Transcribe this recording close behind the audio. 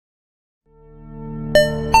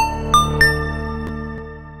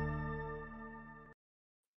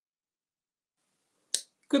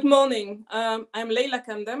Good morning. I'm Leila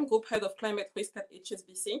Kamdem, Group Head of Climate Risk at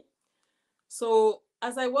HSBC. So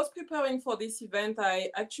as I was preparing for this event, I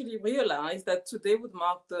actually realized that today would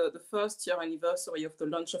mark the first year anniversary of the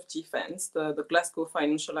launch of GFANZ, the Glasgow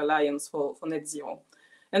Financial Alliance for Net Zero.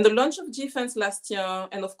 And the launch of GFANZ last year,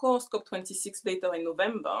 and of course COP26 later in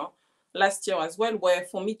November last year as well, were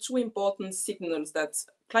for me two important signals that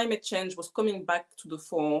climate change was coming back to the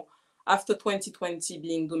fore after 2020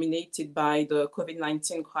 being dominated by the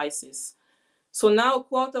COVID-19 crisis. So now, a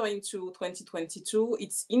quarter into 2022,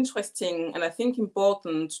 it's interesting and I think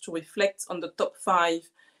important to reflect on the top 5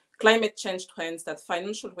 climate change trends that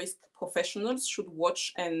financial risk professionals should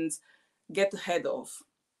watch and get ahead of.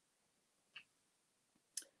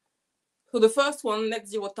 So the first one, net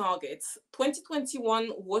zero targets.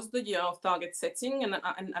 2021 was the year of target setting and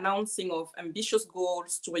announcing of ambitious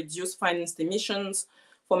goals to reduce financed emissions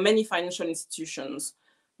for many financial institutions.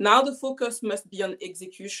 Now the focus must be on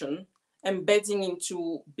execution, embedding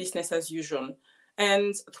into business as usual.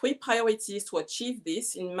 And 3 priorities to achieve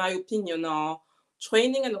this, in my opinion, are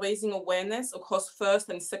training and raising awareness across first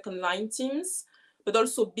and second line teams, but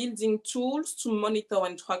also building tools to monitor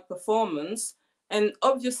and track performance, and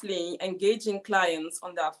obviously engaging clients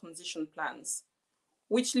on their transition plans.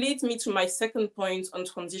 Which leads me to my second point on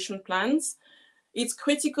transition plans. It's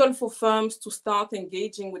critical for firms to start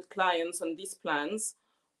engaging with clients on these plans.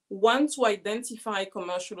 1, to identify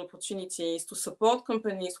commercial opportunities to support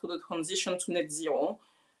companies through the transition to net zero.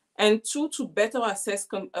 And 2, to better assess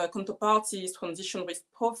counterparties' transition risk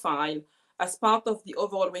profile as part of the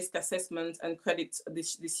overall risk assessment and credit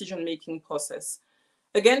decision-making process.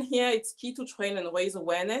 Again, here it's key to train and raise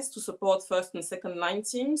awareness to support first and second line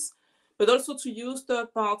teams, but also to use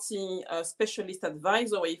third-party specialist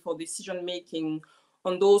advisory for decision-making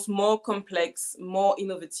on those more complex, more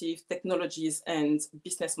innovative technologies and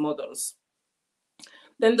business models.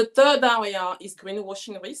 Then the third area is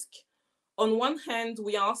greenwashing risk. On one hand,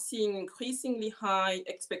 we are seeing increasingly high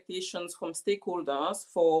expectations from stakeholders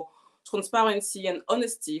for transparency and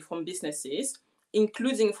honesty from businesses,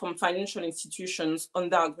 including from financial institutions on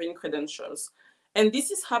their green credentials. And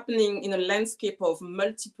this is happening in a landscape of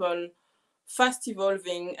multiple, fast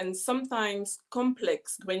evolving and sometimes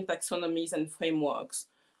complex green taxonomies and frameworks.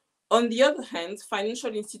 On the other hand,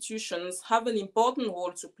 financial institutions have an important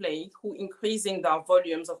role to play through increasing their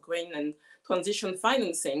volumes of green and transition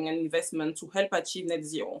financing and investment to help achieve net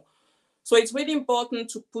zero. So it's really important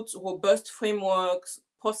to put robust frameworks,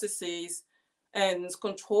 processes, and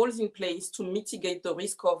controls in place to mitigate the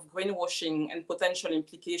risk of greenwashing and potential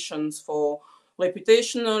implications for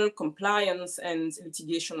reputational, compliance, and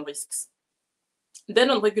litigation risks.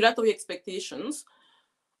 Then on regulatory expectations,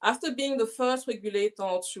 after being the first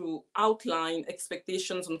regulator to outline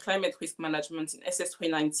expectations on climate risk management in SS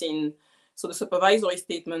 319, so the supervisory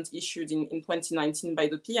statement issued in 2019 by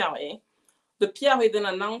the PRA, the PRA then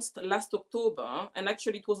announced last October, and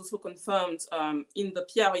actually it was also confirmed in the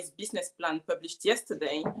PRA's business plan published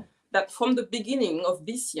yesterday, that from the beginning of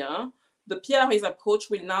this year, the PRA's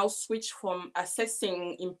approach will now switch from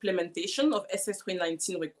assessing implementation of SS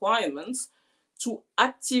 319 requirements to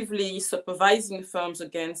actively supervising firms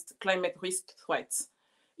against climate risk threats.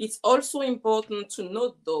 It's also important to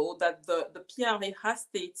note, though, that the PRA has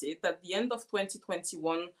stated that the end of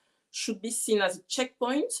 2021 should be seen as a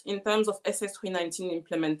checkpoint in terms of SS 319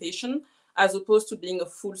 implementation, as opposed to being a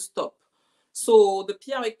full stop. So the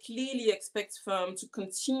PRA clearly expects firms to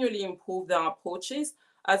continually improve their approaches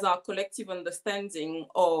as our collective understanding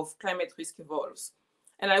of climate risk evolves.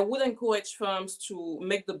 And I would encourage firms to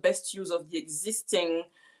make the best use of the existing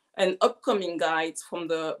and upcoming guides from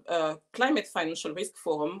the Climate Financial Risk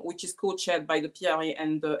Forum, which is co-chaired by the PRA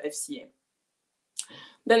and the FCA.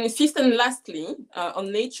 Then fifth and lastly,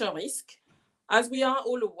 on nature risk, as we are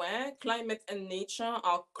all aware, climate and nature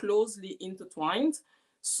are closely intertwined.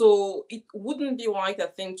 So it wouldn't be right, I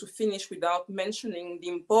think, to finish without mentioning the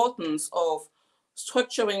importance of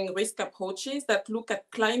structuring risk approaches that look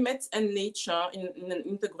at climate and nature in an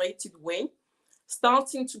integrated way,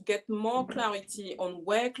 starting to get more clarity on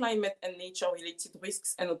where climate and nature-related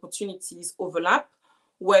risks and opportunities overlap,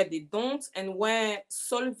 where they don't, and where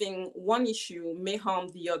solving one issue may harm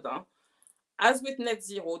the other. As with net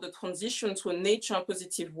zero, the transition to a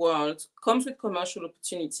nature-positive world comes with commercial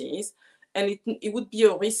opportunities, and it would be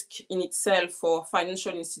a risk in itself for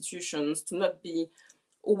financial institutions to not be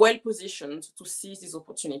well-positioned to seize these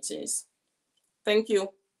opportunities. Thank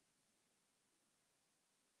you.